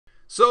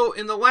So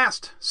in the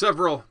last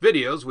several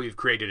videos, we've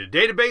created a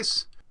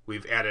database,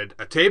 we've added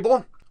a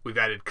table, we've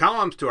added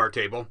columns to our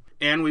table,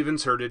 and we've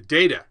inserted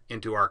data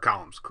into our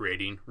columns,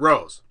 creating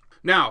rows.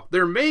 Now,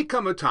 there may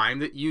come a time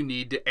that you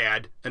need to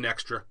add an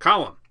extra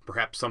column.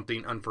 Perhaps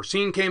something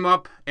unforeseen came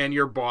up and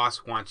your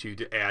boss wants you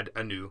to add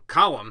a new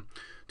column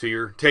to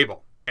your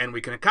table. And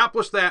we can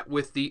accomplish that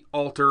with the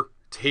alter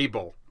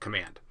table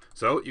command.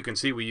 So you can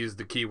see we use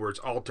the keywords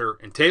alter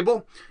and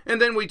table,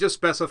 and then we just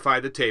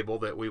specify the table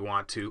that we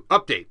want to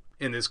update.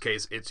 In this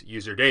case, it's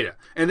user data.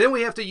 And then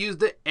we have to use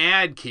the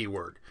add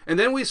keyword. And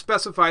then we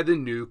specify the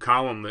new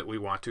column that we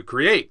want to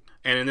create.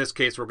 And in this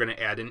case, we're going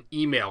to add an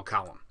email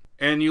column.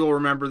 And you'll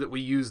remember that we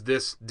use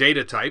this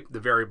data type, the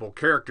variable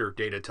character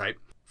data type,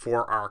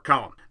 for our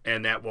column.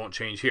 And that won't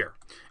change here.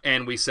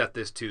 And we set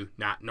this to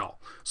not null.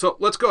 So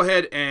let's go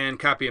ahead and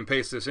copy and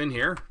paste this in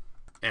here.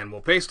 And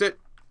we'll paste it.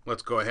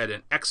 Let's go ahead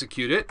and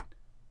execute it.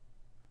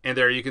 And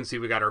there you can see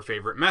we got our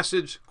favorite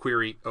message,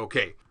 query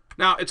OK.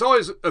 Now, it's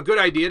always a good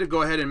idea to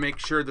go ahead and make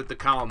sure that the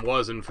column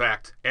was, in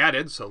fact,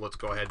 added. So let's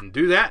go ahead and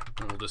do that.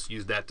 And we'll just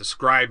use that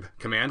describe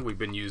command we've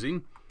been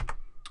using.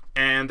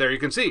 And there you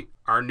can see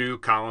our new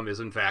column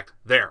is, in fact,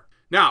 there.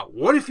 Now,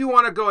 what if you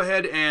want to go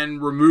ahead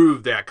and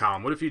remove that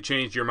column? What if you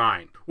changed your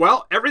mind?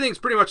 Well, everything's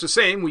pretty much the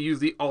same. We use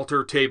the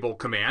alter table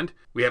command.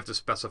 We have to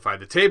specify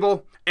the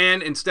table.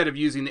 And instead of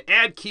using the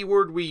add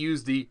keyword, we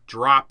use the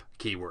drop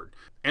keyword.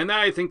 And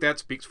I think that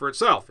speaks for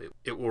itself.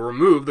 It will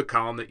remove the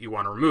column that you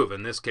want to remove.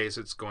 In this case,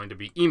 it's going to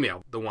be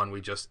email, the one we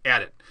just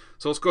added.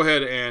 So let's go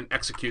ahead and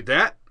execute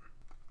that.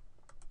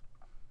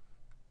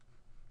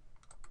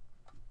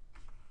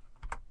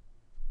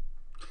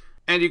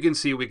 And you can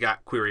see we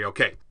got query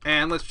OK.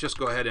 And let's just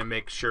go ahead and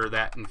make sure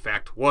that, in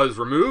fact, was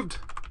removed.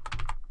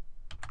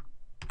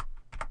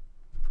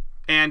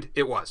 And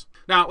it was.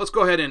 Now, let's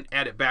go ahead and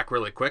add it back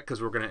really quick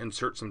because we're going to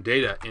insert some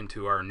data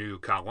into our new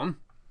column.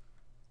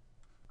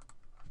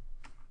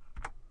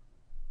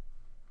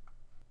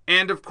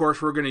 And of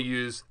course, we're going to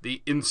use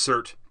the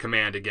insert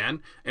command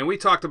again. And we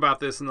talked about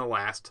this in the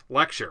last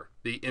lecture,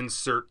 the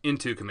insert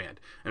into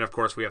command. And of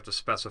course, we have to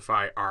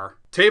specify our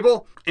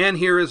table. And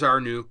here is our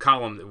new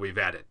column that we've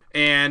added.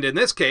 And in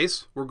this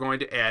case, we're going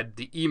to add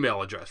the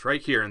email address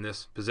right here in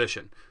this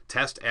position,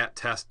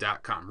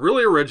 test@test.com.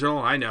 Really original,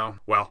 I know.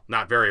 Well,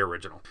 not very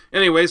original.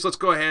 Anyways, let's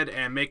go ahead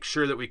and make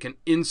sure that we can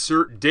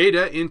insert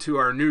data into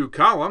our new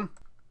column.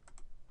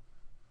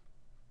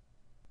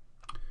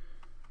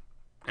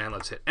 And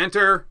let's hit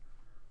enter.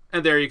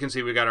 And there you can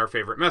see we got our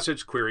favorite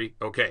message, query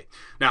OK.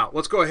 Now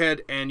let's go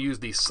ahead and use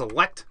the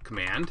select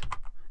command.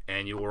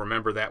 And you will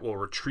remember that will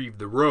retrieve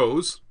the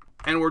rows.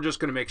 And we're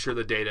just going to make sure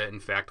the data, in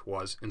fact,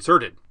 was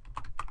inserted.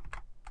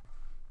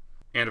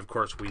 And of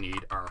course, we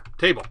need our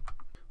table.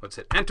 Let's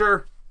hit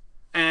enter.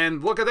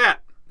 And look at that.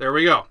 There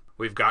we go.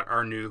 We've got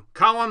our new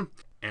column.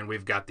 And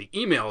we've got the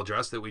email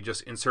address that we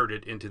just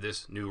inserted into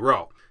this new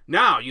row.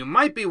 Now, you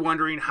might be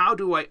wondering, how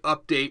do I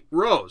update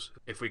rows?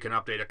 If we can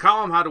update a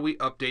column, how do we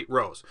update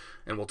rows?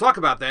 And we'll talk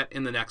about that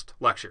in the next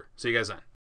lecture. See you guys then.